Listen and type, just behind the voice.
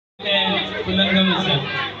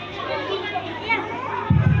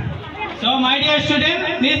So, my dear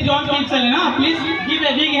students, please don't keep silent. Huh? Please give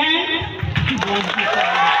a big hand.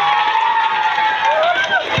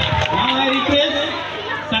 Now I request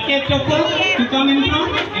Saket Toko to come in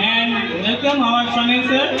front and welcome our Sonajuli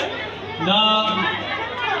sir, the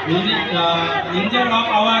leader of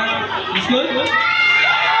our school.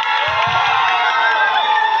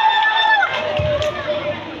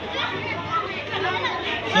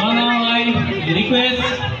 So now I request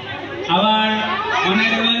our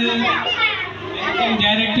honorable managing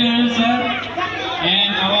director sir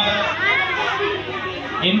and our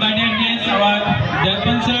invited guests, our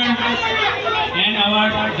Darpan sir and our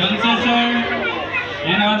dancer sir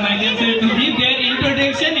and our manager sir to give their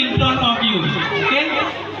introduction in front of you. Okay?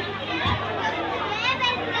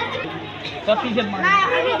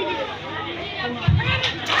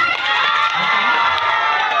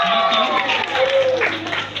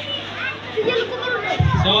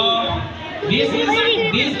 So these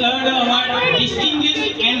are our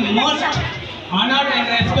distinguished and most honored and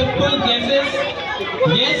respectful guests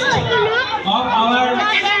of our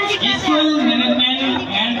school management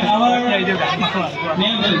and our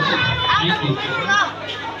neighbors. Thank you.